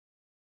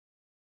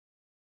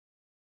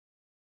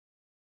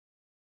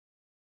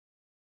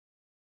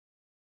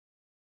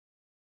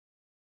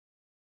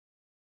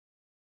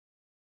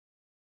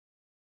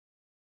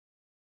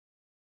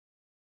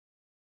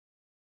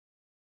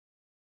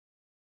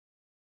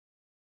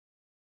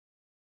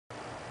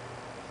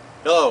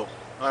Hello,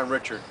 I'm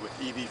Richard with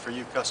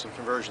EV4U Custom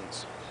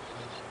Conversions,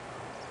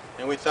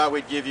 and we thought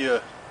we'd give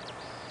you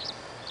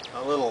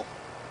a little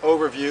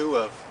overview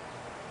of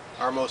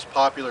our most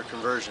popular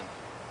conversion,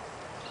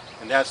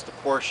 and that's the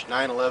Porsche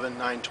 911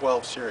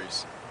 912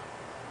 series.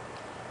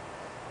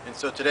 And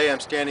so today I'm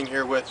standing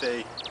here with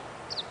a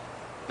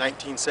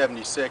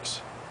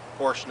 1976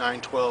 Porsche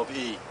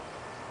 912e,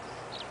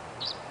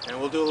 and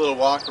we'll do a little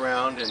walk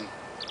around and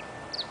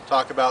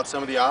talk about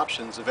some of the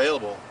options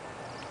available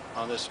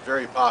on this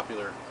very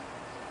popular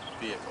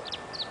vehicle.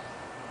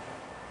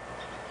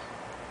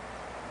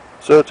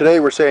 So today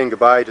we're saying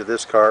goodbye to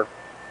this car.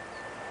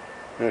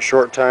 In a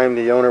short time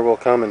the owner will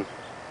come and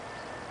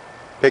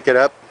pick it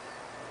up,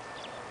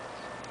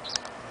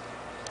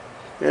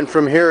 and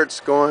from here it's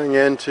going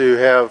in to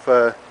have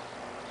the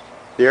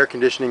air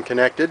conditioning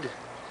connected,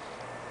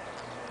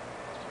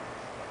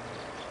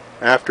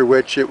 after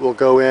which it will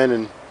go in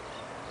and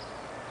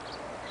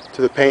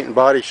to the paint and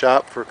body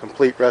shop for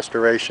complete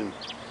restoration.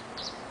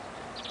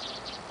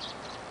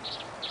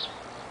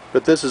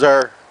 But this is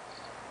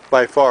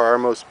by far our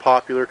most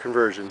popular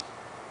conversion,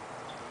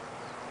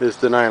 is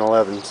the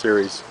 911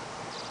 series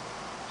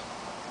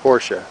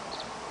Porsche.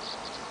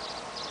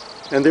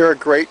 And they're a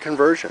great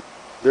conversion.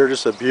 They're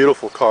just a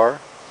beautiful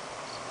car.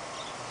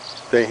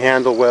 They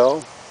handle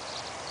well,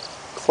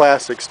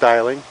 classic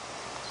styling,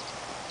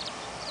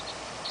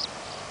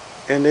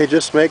 and they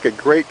just make a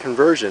great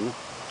conversion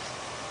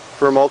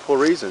for multiple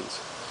reasons.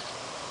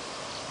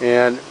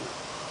 And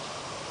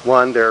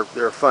one, they're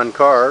a fun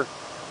car,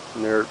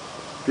 and they're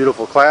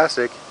beautiful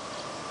classic,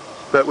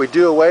 but we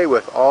do away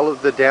with all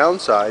of the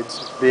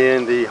downsides,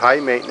 being the high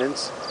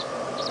maintenance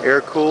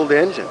air-cooled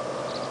engine.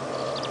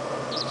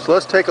 So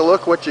let's take a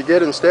look what you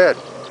get instead.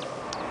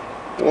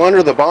 Well,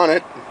 under the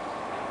bonnet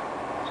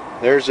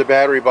there's a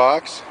battery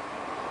box,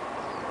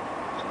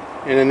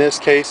 and in this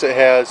case it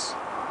has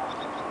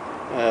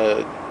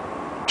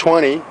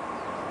 20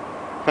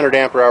 100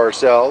 ampere hour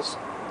cells,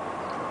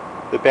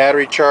 the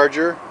battery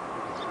charger,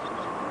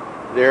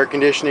 the air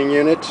conditioning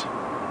unit,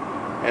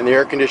 and the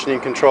air conditioning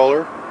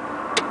controller,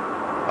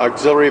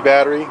 auxiliary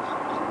battery,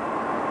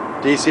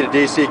 DC to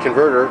DC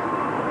converter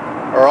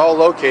are all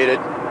located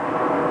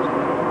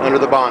under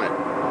the bonnet.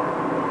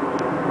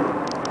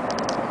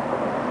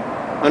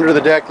 Under the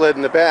deck lid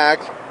in the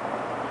back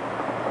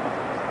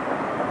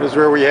is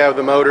where we have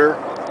the motor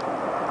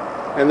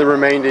and the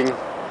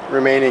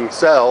remaining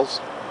cells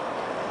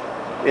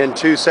in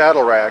two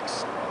saddle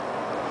racks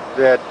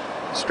that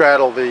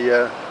straddle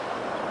the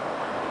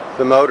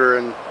motor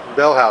and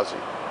bell housing.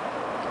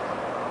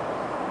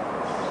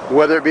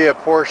 Whether it be a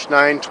Porsche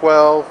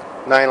 912,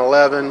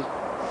 911,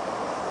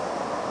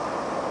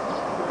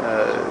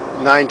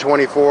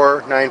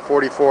 924,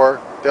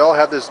 944, they all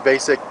have this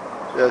basic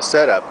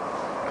setup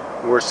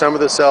where some of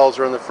the cells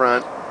are in the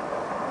front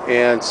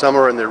and some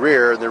are in the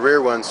rear, and the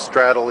rear ones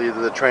straddle either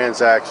the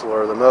transaxle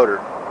or the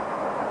motor,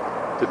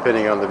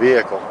 depending on the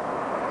vehicle.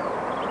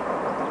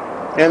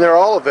 And they're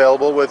all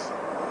available with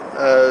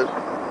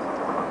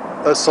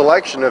a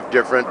selection of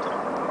different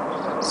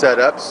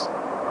setups,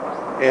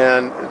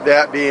 and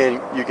that being,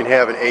 you can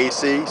have an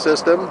AC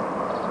system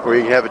or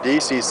you can have a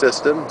DC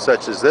system,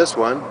 such as this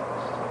one,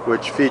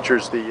 which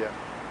features the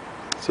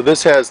so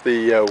this has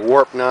the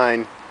Warp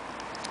 9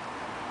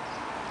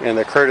 and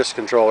the Curtis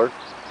controller.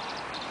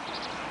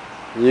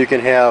 And you can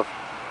have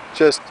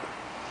just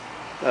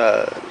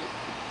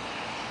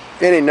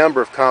any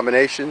number of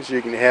combinations.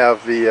 You can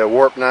have the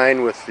Warp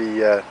 9 with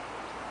the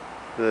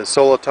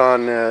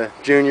Soliton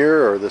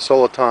Junior or the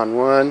Soliton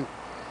 1.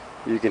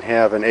 You can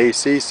have an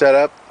AC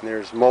setup.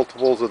 There's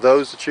multiples of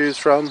those to choose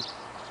from.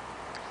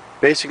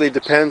 Basically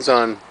depends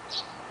on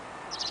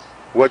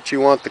what you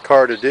want the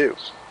car to do.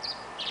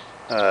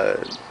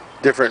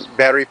 Different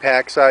battery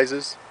pack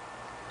sizes.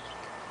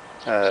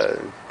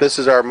 This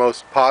is our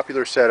most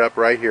popular setup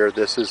right here.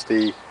 This is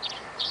the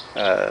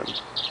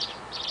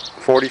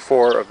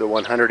 44 of the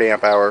 100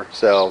 amp hour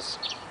cells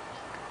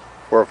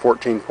for a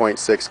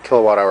 14.6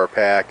 kilowatt hour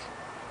pack,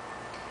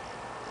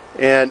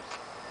 and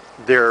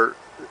they're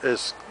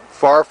as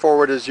far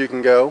forward as you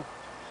can go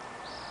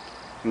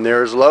and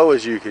they're as low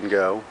as you can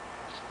go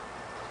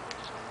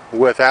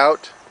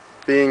without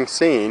being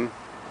seen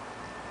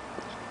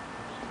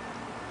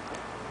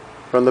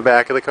from the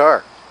back of the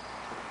car.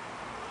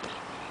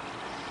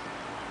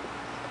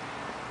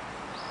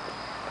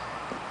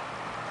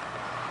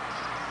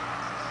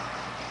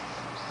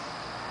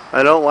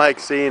 I don't like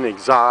seeing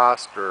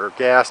exhaust or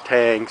gas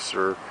tanks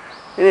or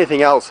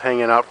anything else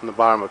hanging out from the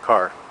bottom of a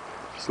car.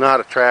 It's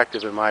not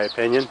attractive in my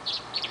opinion.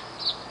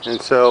 And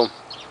so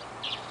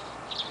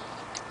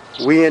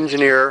we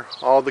engineer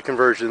all the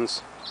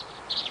conversions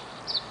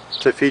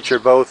to feature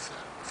both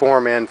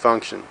form and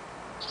function.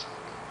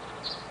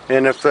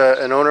 And if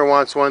an owner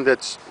wants one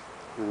that's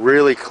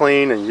really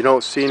clean and you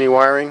don't see any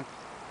wiring,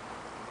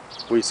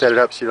 we set it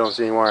up so you don't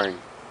see any wiring.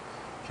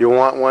 If you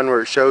want one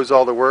where it shows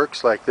all the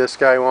works like this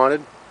guy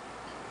wanted,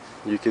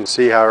 you can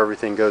see how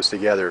everything goes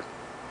together.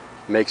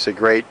 It makes a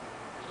great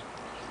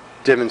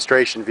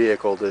demonstration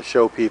vehicle to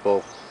show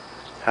people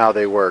how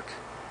they work.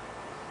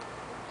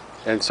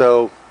 And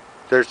so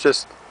there's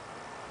just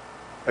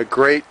a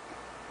great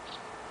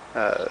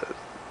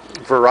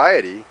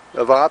variety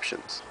of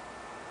options.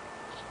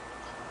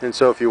 And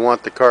so if you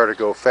want the car to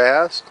go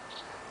fast,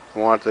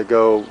 you want it to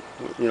go,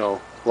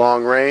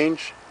 long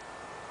range,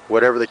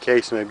 whatever the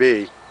case may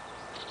be,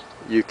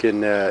 you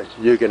can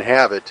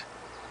have it.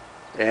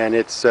 And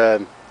it's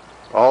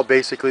all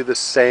basically the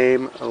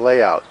same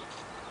layout.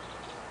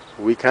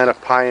 We kind of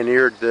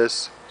pioneered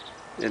this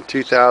in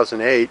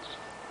 2008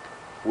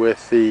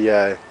 with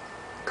the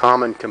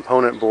common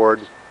component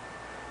board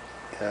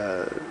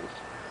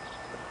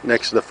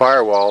next to the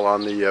firewall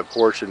on the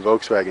Porsche and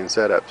Volkswagen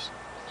setups,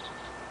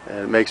 and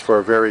it makes for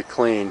a very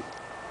clean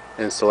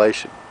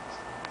installation.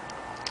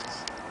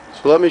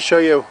 So let me show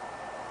you,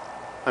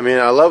 I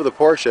love the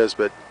Porsches,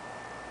 but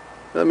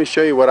let me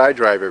show you what I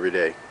drive every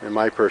day and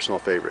my personal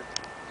favorite.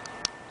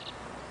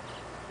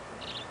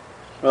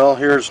 Well,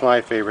 here's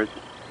my favorite.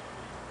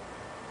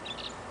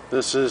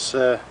 This is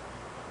the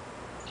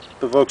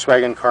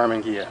Volkswagen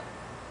Karmann Ghia.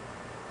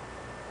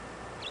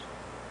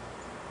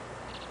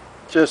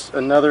 Just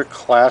another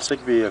classic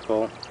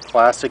vehicle,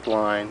 classic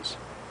lines,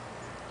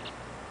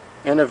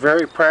 and a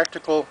very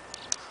practical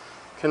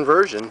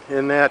conversion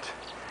in that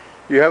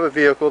you have a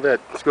vehicle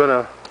that's going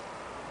to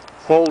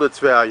hold its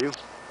value.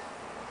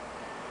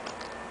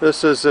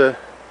 This is a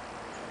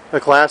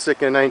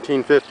classic in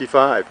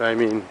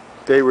 1955.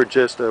 They were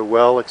just a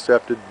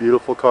well-accepted,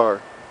 beautiful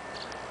car,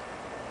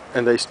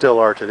 and they still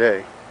are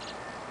today.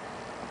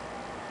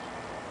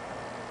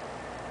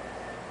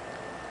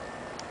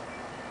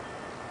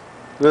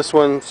 This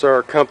one's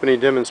our company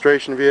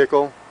demonstration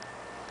vehicle.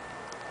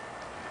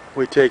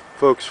 We take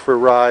folks for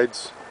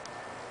rides,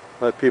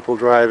 let people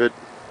drive it.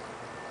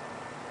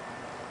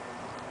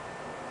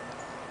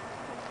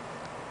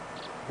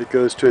 It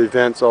goes to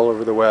events all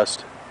over the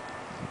West.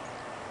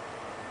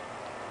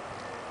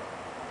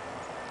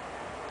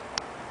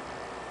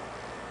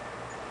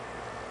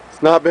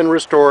 It's not been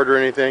restored or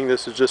anything.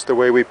 This is just the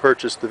way we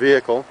purchased the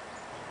vehicle.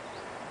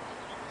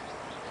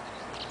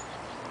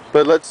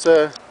 But let's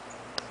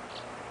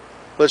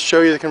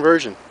show you the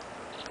conversion.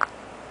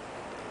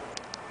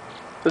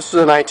 This is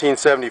a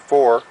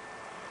 1974,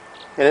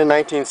 and in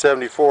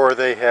 1974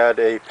 they had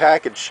a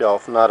package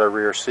shelf, not a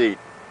rear seat.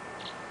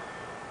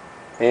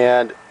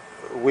 And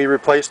we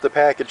replaced the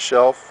package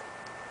shelf,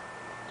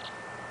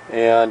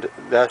 and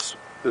that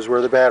is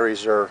where the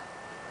batteries are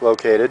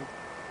located.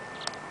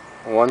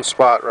 One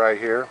spot right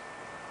here.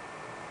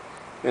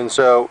 And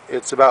so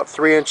it's about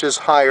 3 inches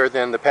higher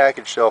than the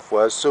package shelf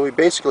was, so we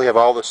basically have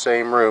all the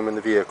same room in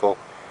the vehicle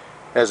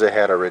as it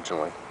had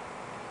originally.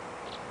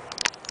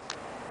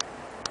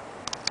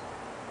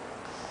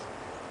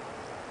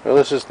 Well,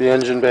 this is the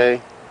engine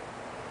bay,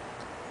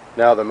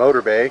 now the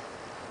motor bay,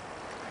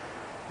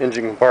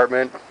 engine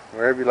compartment,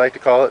 wherever you like to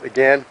call it.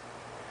 Again,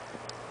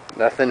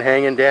 nothing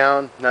hanging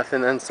down,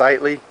 nothing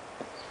unsightly.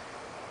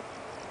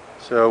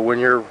 So when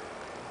you're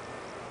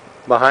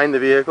behind the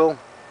vehicle,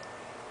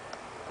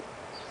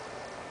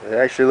 it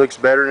actually looks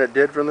better than it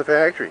did from the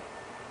factory.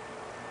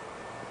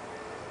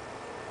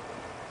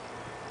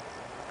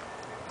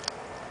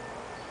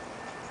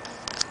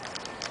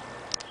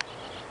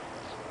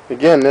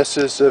 Again, this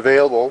is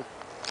available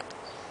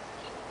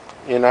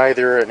in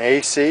either an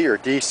AC or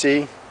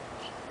DC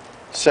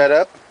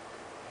setup.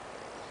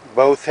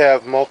 Both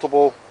have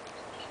multiple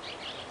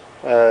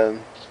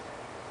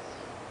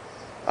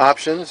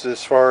options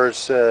as far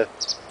as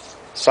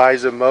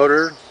size of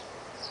motor,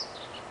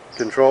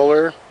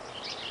 controller.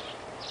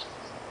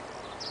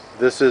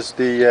 This is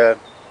the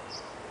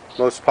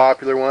most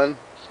popular one.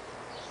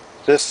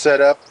 This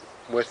setup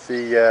with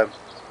the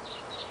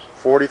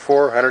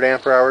 4400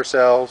 ampere hour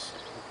cells,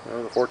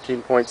 the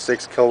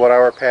 14.6 kilowatt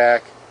hour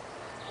pack,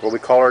 what we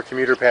call our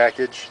commuter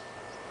package,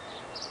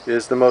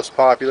 is the most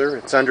popular.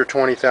 It's under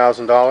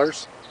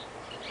 $20,000.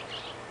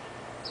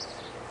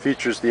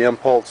 Features the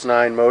Impulse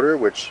 9 motor,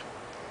 which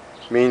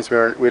means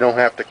we don't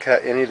have to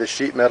cut any of the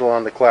sheet metal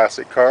on the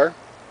classic car.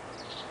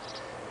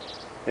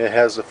 It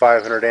has the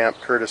 500 amp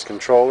Curtis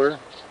controller.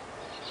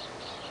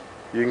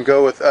 You can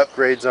go with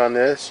upgrades on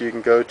this. You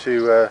can go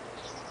to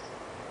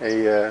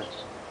a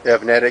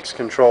Evnetics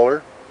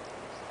controller.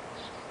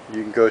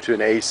 You can go to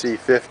an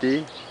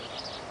AC50.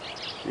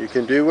 You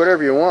can do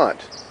whatever you want.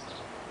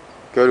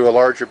 Go to a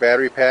larger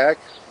battery pack.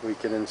 We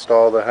can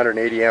install the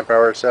 180 amp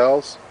hour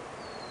cells.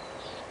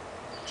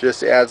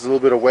 Just adds a little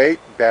bit of weight.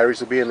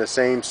 Batteries will be in the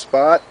same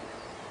spot.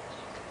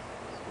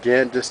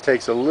 Again, just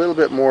takes a little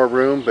bit more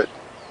room, but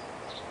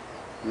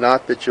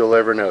not that you'll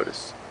ever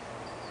notice.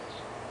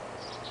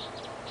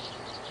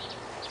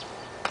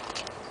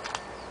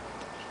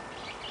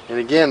 And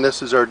again,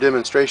 this is our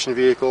demonstration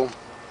vehicle,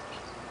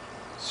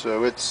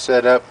 so it's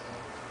set up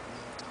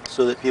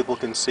so that people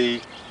can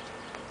see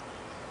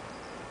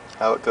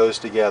how it goes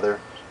together.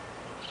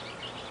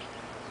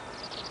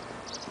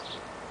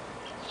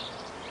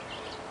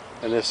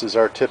 And this is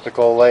our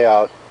typical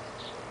layout.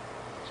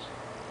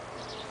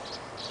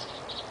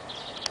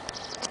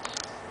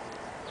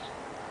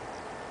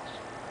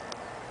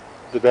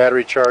 The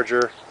battery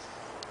charger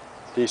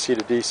DC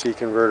to DC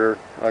converter,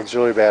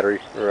 auxiliary battery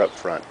are up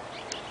front.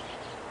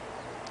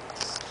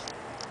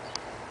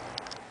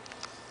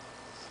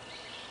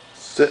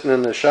 Sitting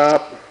in the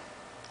shop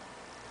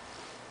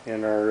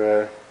in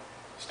our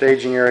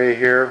staging area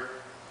here,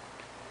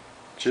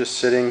 just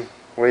sitting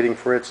waiting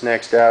for its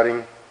next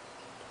outing,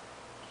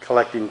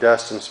 collecting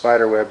dust and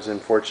spider webs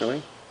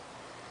unfortunately,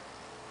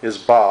 is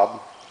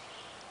Bob,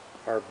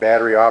 our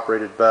battery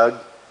operated bug.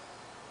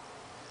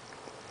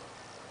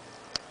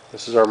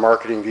 This is our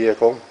marketing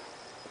vehicle.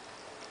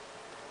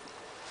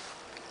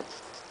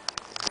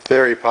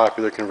 Very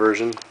popular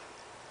conversion.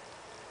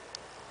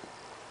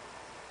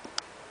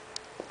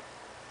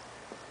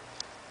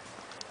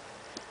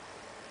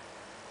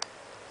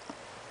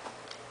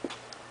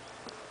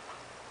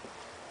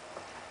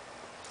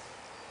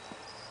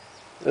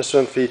 This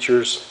one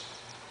features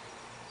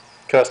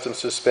custom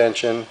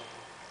suspension,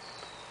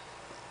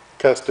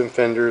 custom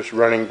fenders,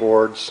 running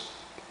boards,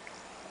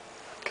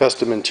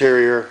 custom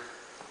interior,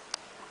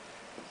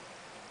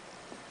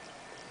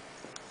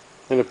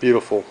 and a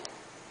beautiful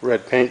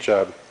red paint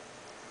job,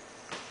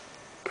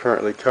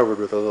 currently covered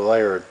with a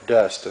layer of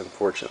dust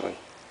unfortunately.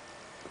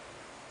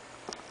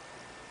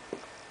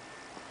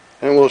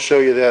 And we'll show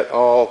you that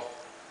all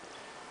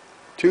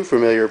too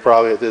familiar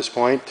probably at this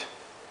point,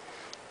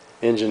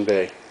 engine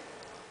bay.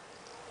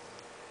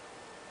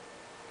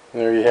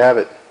 There you have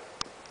it.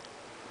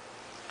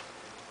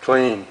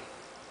 Clean,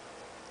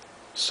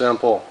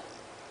 simple,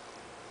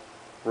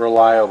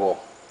 reliable.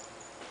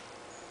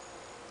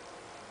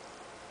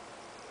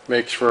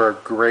 Makes for a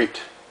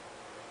great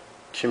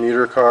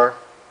commuter car.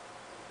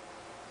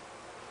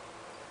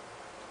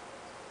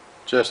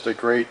 Just a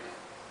great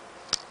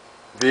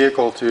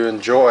vehicle to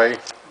enjoy,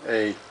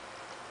 a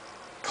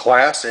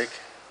classic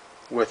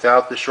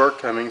without the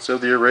shortcomings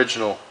of the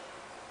original.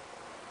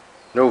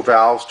 No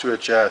valves to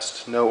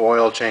adjust, no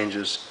oil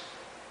changes,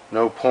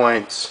 no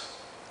points,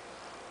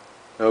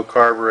 no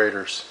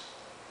carburetors.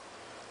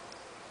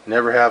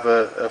 Never have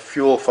a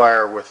fuel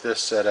fire with this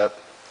setup.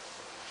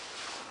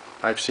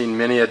 I've seen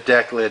many a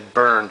deck lid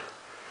burned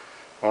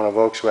on a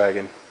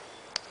Volkswagen.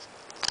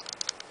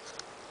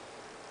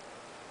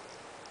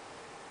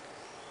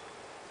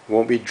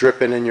 Won't be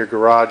dripping in your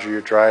garage or your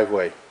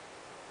driveway.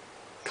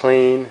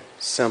 Clean,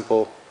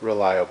 simple,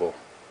 reliable.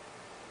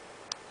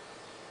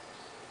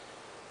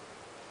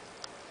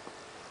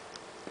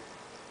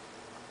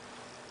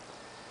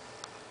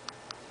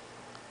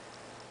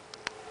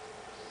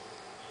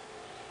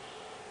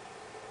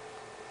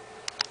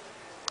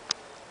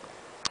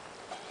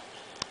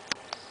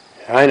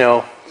 I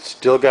know,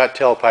 still got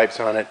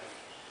tailpipes on it.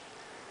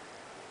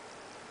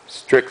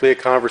 Strictly a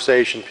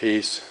conversation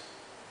piece.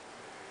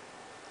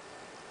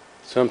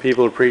 Some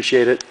people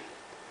appreciate it.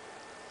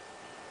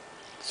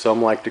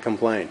 Some like to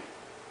complain.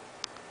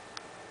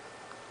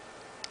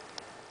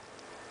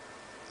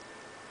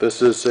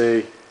 This is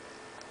a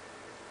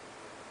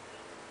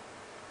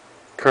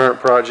current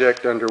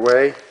project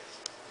underway.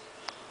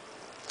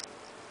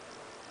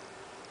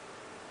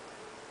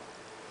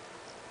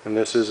 And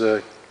this is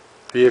a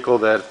vehicle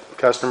that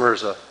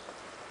customers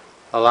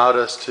allowed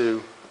us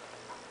to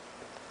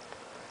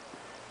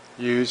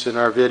use in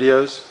our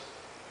videos.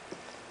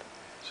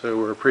 So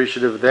we're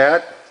appreciative of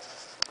that,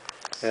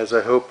 as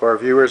I hope our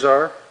viewers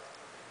are,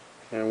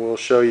 and we'll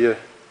show you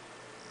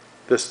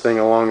this thing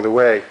along the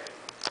way.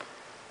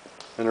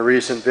 In a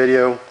recent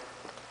video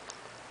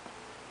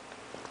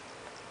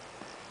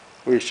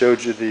we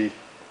showed you the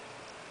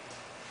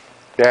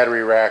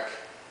battery rack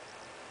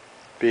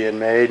being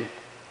made,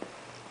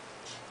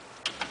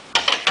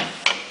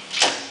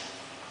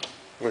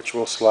 which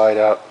will slide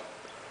out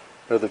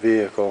of the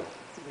vehicle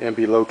and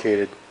be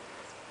located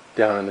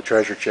down in the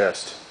treasure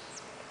chest.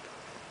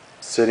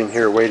 Sitting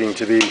here waiting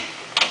to be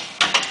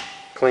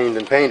cleaned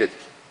and painted.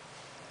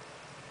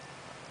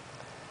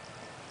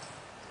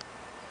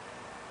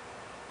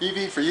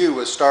 EV4U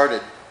was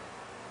started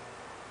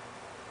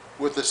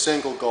with a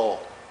single goal,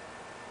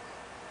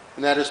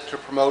 and that is to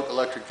promote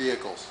electric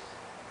vehicles.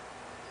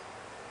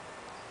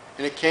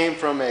 And it came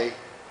from a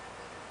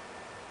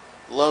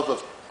love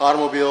of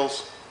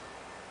automobiles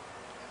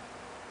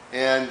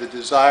and the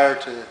desire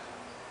to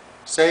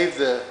save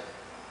the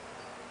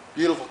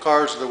beautiful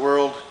cars of the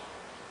world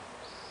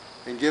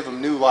and give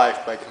them new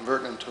life by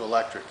converting them to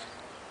electric.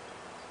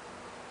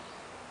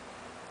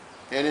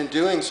 And in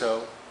doing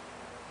so,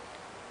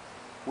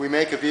 we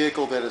make a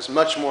vehicle that is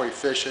much more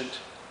efficient,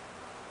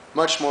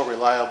 much more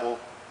reliable,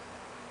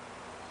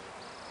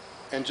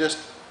 and just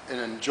an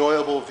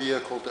enjoyable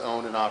vehicle to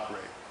own and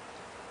operate.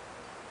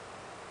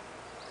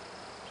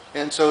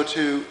 And so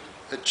to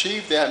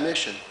achieve that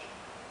mission,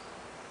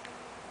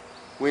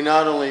 we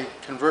not only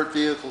convert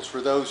vehicles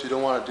for those who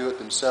don't want to do it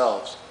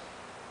themselves,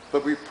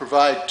 but we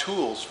provide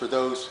tools for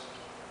those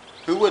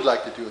who would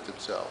like to do it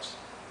themselves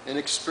and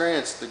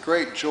experience the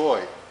great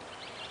joy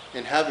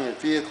in having a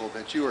vehicle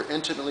that you are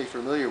intimately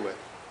familiar with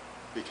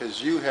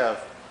because you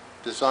have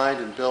designed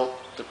and built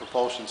the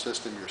propulsion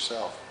system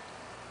yourself.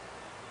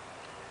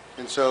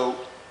 And so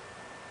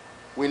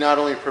we not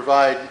only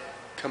provide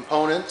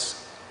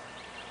components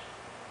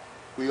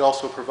We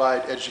also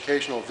provide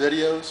educational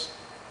videos.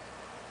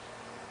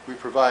 We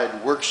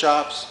provide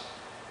workshops.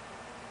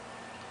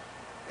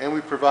 And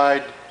we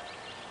provide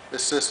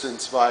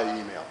assistance via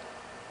email.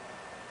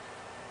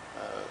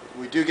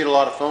 We do get a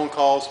lot of phone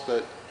calls,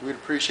 but we'd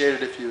appreciate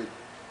it if you would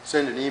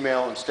send an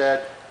email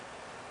instead.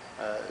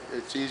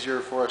 It's easier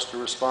for us to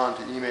respond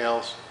to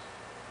emails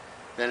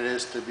than it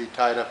is to be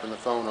tied up in the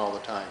phone all the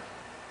time.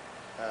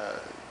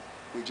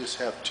 We just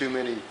have too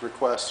many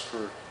requests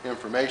for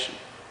information.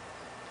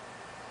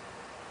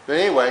 But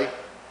anyway,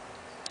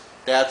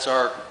 that's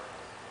our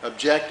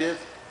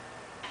objective.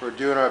 We're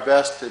doing our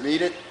best to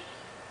meet it.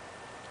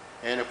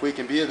 And if we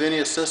can be of any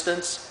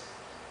assistance,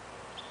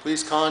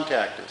 please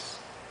contact us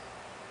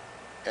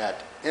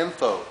at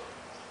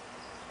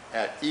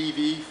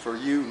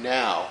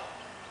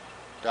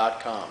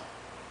info@EV4UNow.com.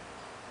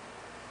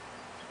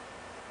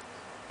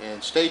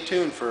 And stay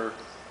tuned for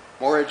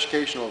more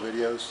educational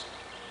videos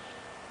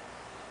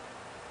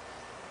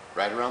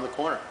right around the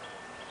corner.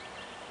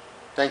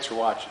 Thanks for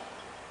watching.